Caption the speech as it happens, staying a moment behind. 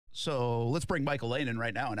So let's bring Michael Lane in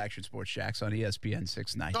right now on Action Sports Jax on ESPN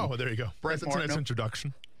 690. Oh, there you go. That's a nice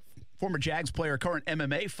introduction. Former Jags player, current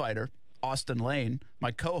MMA fighter, Austin Lane,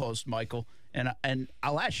 my co-host, Michael. And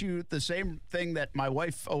I'll ask you the same thing that my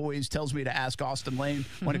wife always tells me to ask Austin Lane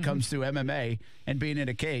when it comes to MMA and being in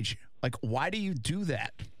a cage. Like, why do you do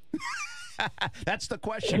that? That's the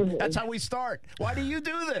question. That's how we start. Why do you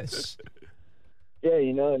do this? Yeah,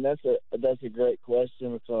 and that's a great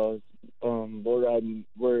question because bull riding,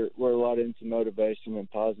 we're a lot into motivation and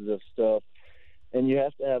positive stuff, and you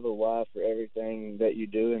have to have a why for everything that you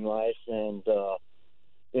do in life. And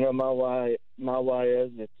my why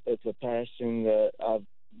is it's a passion that I've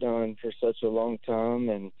done for such a long time,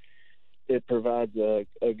 and it provides a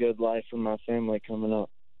good life for my family coming up.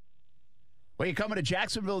 Well, you're coming to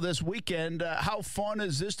Jacksonville this weekend. How fun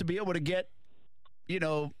is this to be able to get,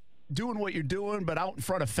 doing what you're doing, but out in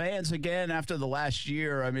front of fans again after the last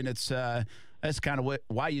year? I mean, that's kind of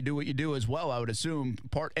why you do what you do as well, I would assume.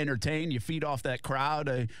 Part entertain, you feed off that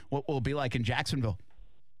crowd. What will it be like in Jacksonville?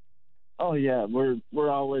 Oh, yeah.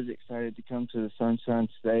 We're always excited to come to the Sunshine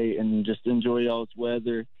State and just enjoy y'all's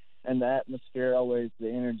weather. And the atmosphere, the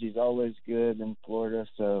energy's always good in Florida,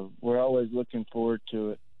 so we're always looking forward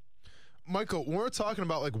to it. Michael, when we're talking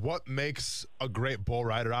about what makes a great bull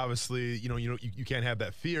rider, obviously, you can't have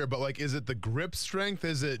that fear, but is it the grip strength?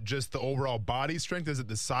 Is it just the overall body strength? Is it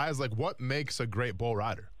the size? What makes a great bull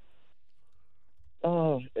rider?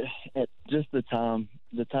 Oh, just the time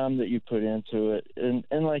that you put into it, and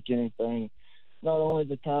like anything, not only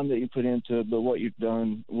the time that you put into it, but what you've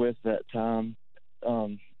done with that time.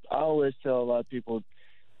 I always tell a lot of people,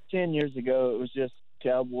 10 years ago, it was just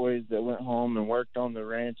cowboys that went home and worked on the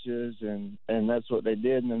ranches, and that's what they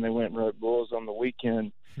did, and then they went and rode bulls on the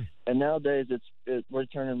weekend. And nowadays we're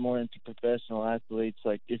turning more into professional athletes.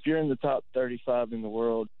 If you're in the top 35 in the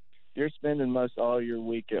world, you're spending most all your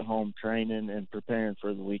week at home training and preparing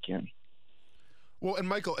for the weekend. Well, and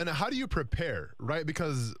Michael, and how do you prepare, right?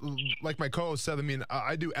 Because like my co-host said,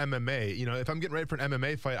 I do MMA. If I'm getting ready for an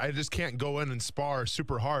MMA fight, I just can't go in and spar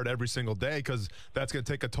super hard every single day because that's going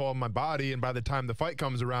to take a toll on my body. And by the time the fight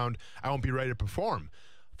comes around, I won't be ready to perform.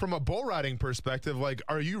 From a bull riding perspective,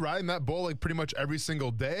 are you riding that bull pretty much every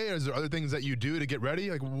single day? Or is there other things that you do to get ready?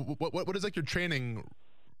 What is your training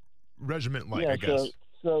regimen like, I guess?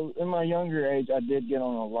 So in my younger age, I did get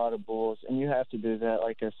on a lot of bulls, and you have to do that,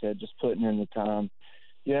 like I said, just putting in the time.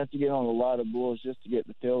 You have to get on a lot of bulls just to get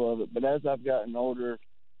the feel of it. But as I've gotten older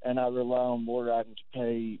and I rely on bull riding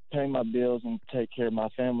to pay my bills and take care of my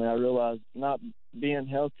family, I realize not being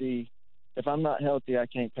healthy, if I'm not healthy, I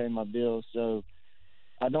can't pay my bills. So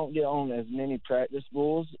I don't get on as many practice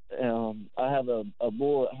bulls. I have a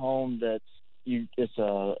bull at home it's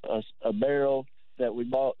a barrel that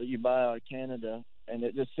you buy out of Canada, and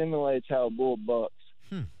it just simulates how a bull bucks.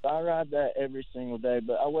 So I ride that every single day,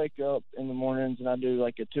 but I wake up in the mornings and I do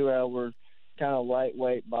a 2-hour kind of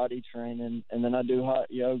lightweight body training, and then I do hot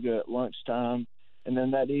yoga at lunchtime, and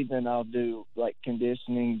then that evening I'll do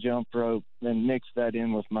conditioning, jump rope, and mix that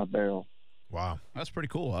in with my barrel. Wow. That's pretty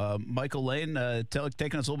cool. Michael Lane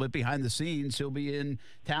taking us a little bit behind the scenes. He'll be in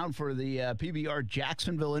town for the PBR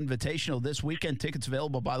Jacksonville Invitational this weekend. Tickets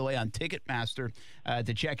available, by the way, on Ticketmaster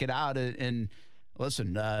to check it out. And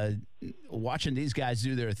listen, watching these guys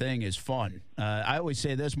do their thing is fun. I always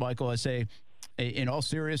say this, Michael. I say, in all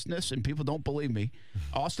seriousness, and people don't believe me,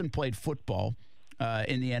 Austin played football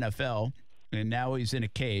in the NFL, and now he's in a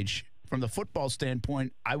cage. From the football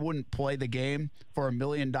standpoint, I wouldn't play the game for $1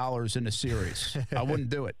 million in a series. I wouldn't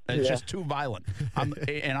do it. It's just too violent.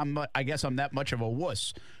 I guess I'm that much of a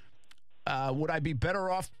wuss. Would I be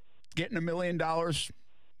better off getting $1 million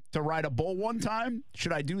to ride a bull one time?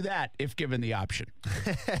 Should I do that if given the option?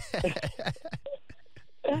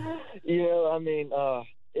 It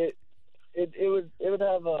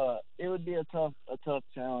would be a tough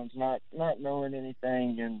challenge, not knowing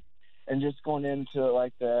anything and just going into it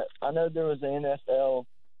like that. I know there was an NFL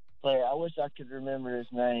player. I wish I could remember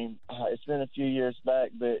his name. It's been a few years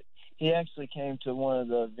back, but he actually came to one of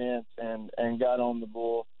the events and got on the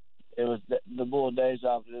bull. It was the bull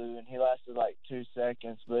Deja Vu, and he lasted 2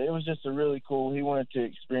 seconds. But it was just a really cool. He wanted to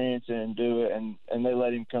experience it and do it, and they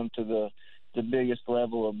let him come to the biggest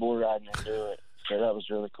level of bull riding and do it. So that was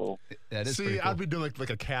really cool. That is See, cool. I'd be doing like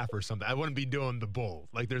a calf or something. I wouldn't be doing the bull.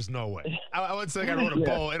 There's no way. I would say I rode a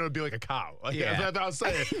bull, and it would be like a cow. That's what I was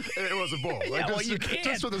saying. It was a bull. You can't.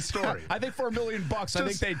 Just for the story. I think for $1 million, I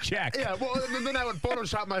think they'd check. Yeah, well, and then I would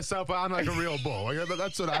Photoshop myself on a real bull.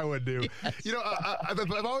 That's what I would do. Yes.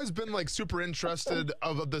 I've always been super interested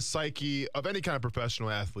of the psyche of any kind of professional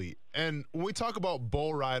athlete. And when we talk about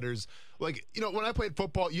bull riders, Like, when I played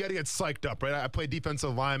football, you had to get psyched up, right? I played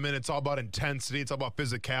defensive lineman. It's all about intensity. It's all about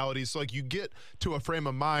physicality. So, like, you get to a frame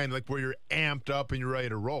of mind, like, where you're amped up and you're ready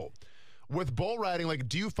to roll. With bull riding, like,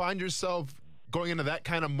 do you find yourself going into that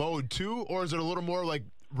kind of mode too? Or is it a little more, like,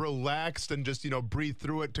 relaxed and just, breathe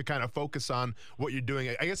through it to kind of focus on what you're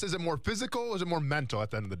doing? I guess, is it more physical or is it more mental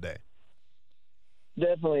at the end of the day?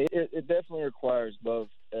 Definitely, it definitely requires both.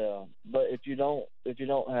 But if you don't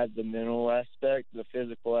have the mental aspect, the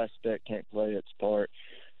physical aspect can't play its part.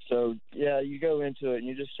 So yeah, you go into it and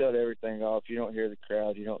you just shut everything off. You don't hear the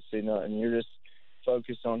crowd. You don't see nothing. You're just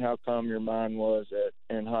focused on how calm your mind was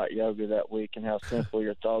in hot yoga that week and how simple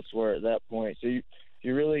your thoughts were at that point. So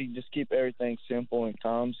you really just keep everything simple and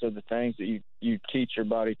calm. So the things that you teach your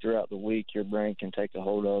body throughout the week, your brain can take a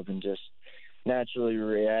hold of and just naturally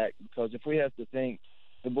react. Because if we have to think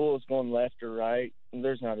the bull is going left or right,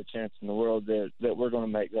 there's not a chance in the world that we're going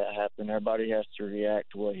to make that happen. Our body has to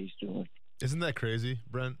react to what he's doing. Isn't that crazy,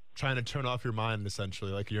 Brent? Trying to turn off your mind,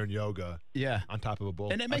 essentially, like you're in yoga. Yeah. On top of a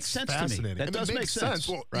bull. And it makes sense to me. That does make sense.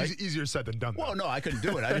 Well, right? Easier said than done. Well, no, I couldn't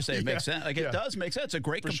do it. I just say it makes sense. Like, it does make sense. It's a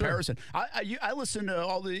great comparison. Sure. I listen to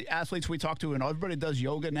all the athletes we talk to, and everybody does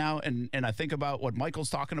yoga now, and I think about what Michael's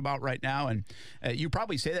talking about right now, and you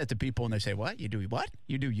probably say that to people, and they say, what? You do what?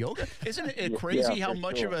 You do yoga? Isn't it crazy how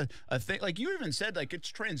much of a thing? Like, you even said, like,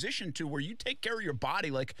 it's transitioned to where you take care of your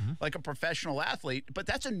body like a professional athlete, but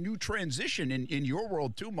that's a new transition in your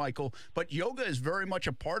world too, Michael. But yoga is very much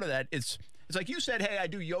a part of that. It's like you said, hey, I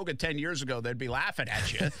do yoga 10 years ago. They'd be laughing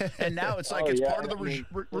at you. And now it's like part of the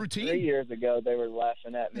routine. 3 years ago, they were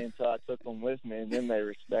laughing at me until I took them with me, and then they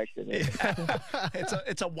respected it.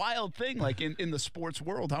 It's a wild thing, like in the sports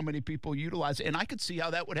world, how many people utilize it. And I could see how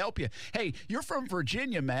that would help you. Hey, you're from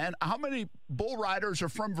Virginia, man. How many bull riders are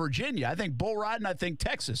from Virginia? I think bull riding, I think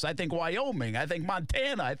Texas. I think Wyoming. I think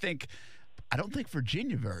Montana. I don't think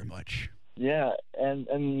Virginia very much. Yeah, and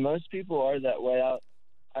most people are that way.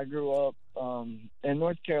 I grew up in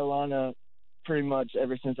North Carolina pretty much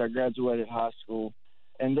ever since I graduated high school,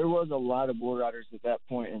 and there was a lot of bull riders at that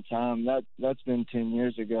point in time. That's been 10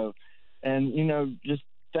 years ago, and just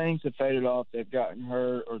things have faded off. They've gotten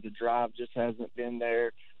hurt, or the drive just hasn't been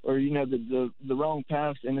there, or the wrong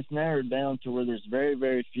paths, and it's narrowed down to where there's very,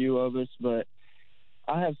 very few of us. But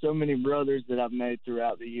I have so many brothers that I've made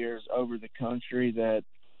throughout the years over the country that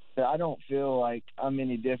I don't feel like I'm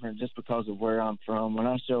any different just because of where I'm from. When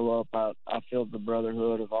I show up, I feel the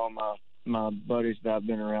brotherhood of all my buddies that I've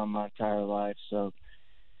been around my entire life. So,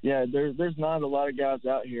 yeah, there's not a lot of guys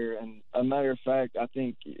out here. And a matter of fact, I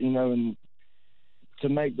think, to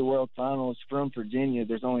make the World Finals from Virginia,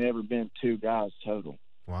 there's only ever been 2 guys total.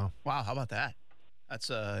 Wow. How about that? That's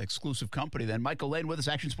an exclusive company then. Michael Lane with us,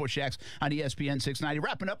 Action Sports Jax on ESPN 690.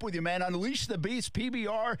 Wrapping up with you, man. Unleash the Beast,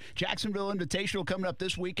 PBR Jacksonville Invitational coming up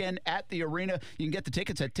this weekend at the arena. You can get the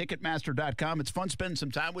tickets at Ticketmaster.com. It's fun spending some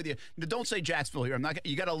time with you. Don't say Jacksonville here.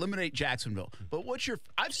 You got to eliminate Jacksonville. But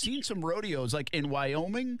I've seen some rodeos like in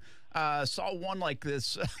Wyoming. Saw one like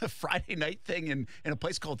this Friday night thing in a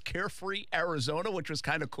place called Carefree, Arizona, which was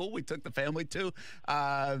kind of cool. We took the family to.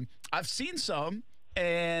 I've seen some.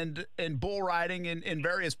 And bull riding in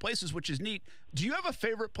various places, which is neat. Do you have a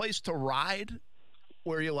favorite place to ride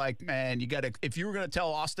where you're like, man, if you were going to tell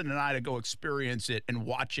Austin and I to go experience it and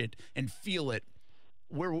watch it and feel it,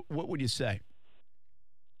 what would you say?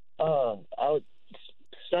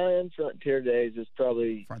 Cheyenne Frontier Days is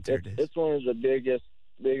probably it's one of the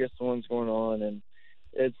biggest ones going on, and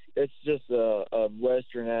it's just a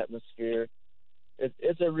Western atmosphere.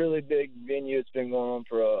 It's a really big venue. It's been going on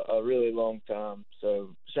for a really long time.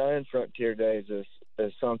 So Cheyenne Frontier Days is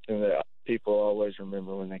something that people always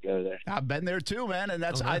remember when they go there. I've been there too, man, and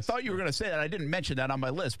I thought you were going to say that. I didn't mention that on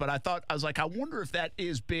my list, but I was like, I wonder if that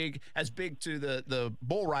is as big to the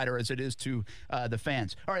bull rider as it is to the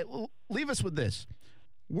fans. All right, leave us with this.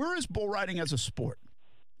 Where is bull riding as a sport?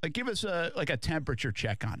 Like, give us a temperature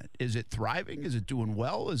check on it. Is it thriving? Is it doing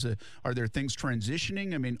well? Are there things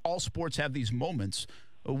transitioning? I mean, all sports have these moments.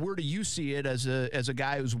 Where do you see it as a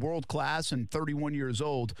guy who's world class and 31 years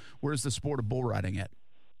old? Where's the sport of bull riding at?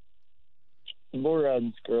 Bull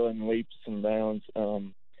riding's growing leaps and bounds.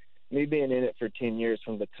 Me being in it for 10 years,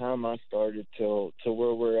 from the time I started to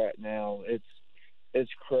where we're at now, it's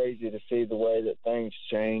crazy to see the way that things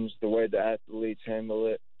change, the way the athletes handle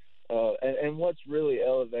it. And what's really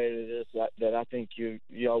elevated is that I think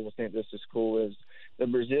y'all will think this is cool is the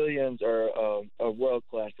Brazilians are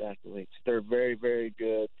world-class athletes. They're very, very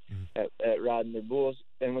good at riding their bulls.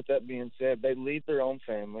 And with that being said, they leave their own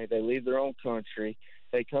family. They leave their own country.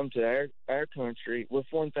 They come to our country with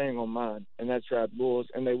one thing on mind, and that's ride bulls.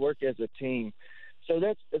 And they work as a team. So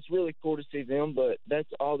that's really cool to see them, but that's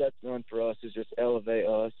all that's done for us is just elevate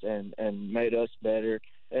us and made us better,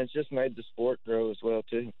 and it's just made the sport grow as well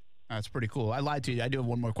too. That's pretty cool. I lied to you. I do have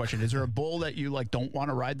one more question. Is there a bull that you like don't want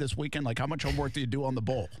to ride this weekend? Like, how much homework do you do on the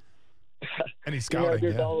bull? Any scouting?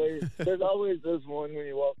 There's always those one when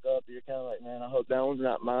you walk up, you're kind of like, man, I hope that one's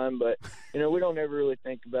not mine. But we don't ever really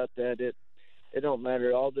think about that. It don't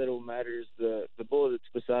matter. All that'll matter is the bull that's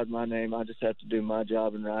beside my name. I just have to do my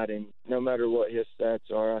job in riding. No matter what his stats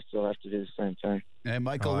are, I still have to do the same thing. Hey,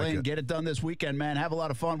 Michael Lane, get it done this weekend, man. Have a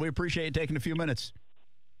lot of fun. We appreciate you taking a few minutes.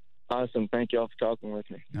 Awesome. Thank you all for talking with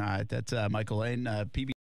me. All right, that's Michael Lane, PBR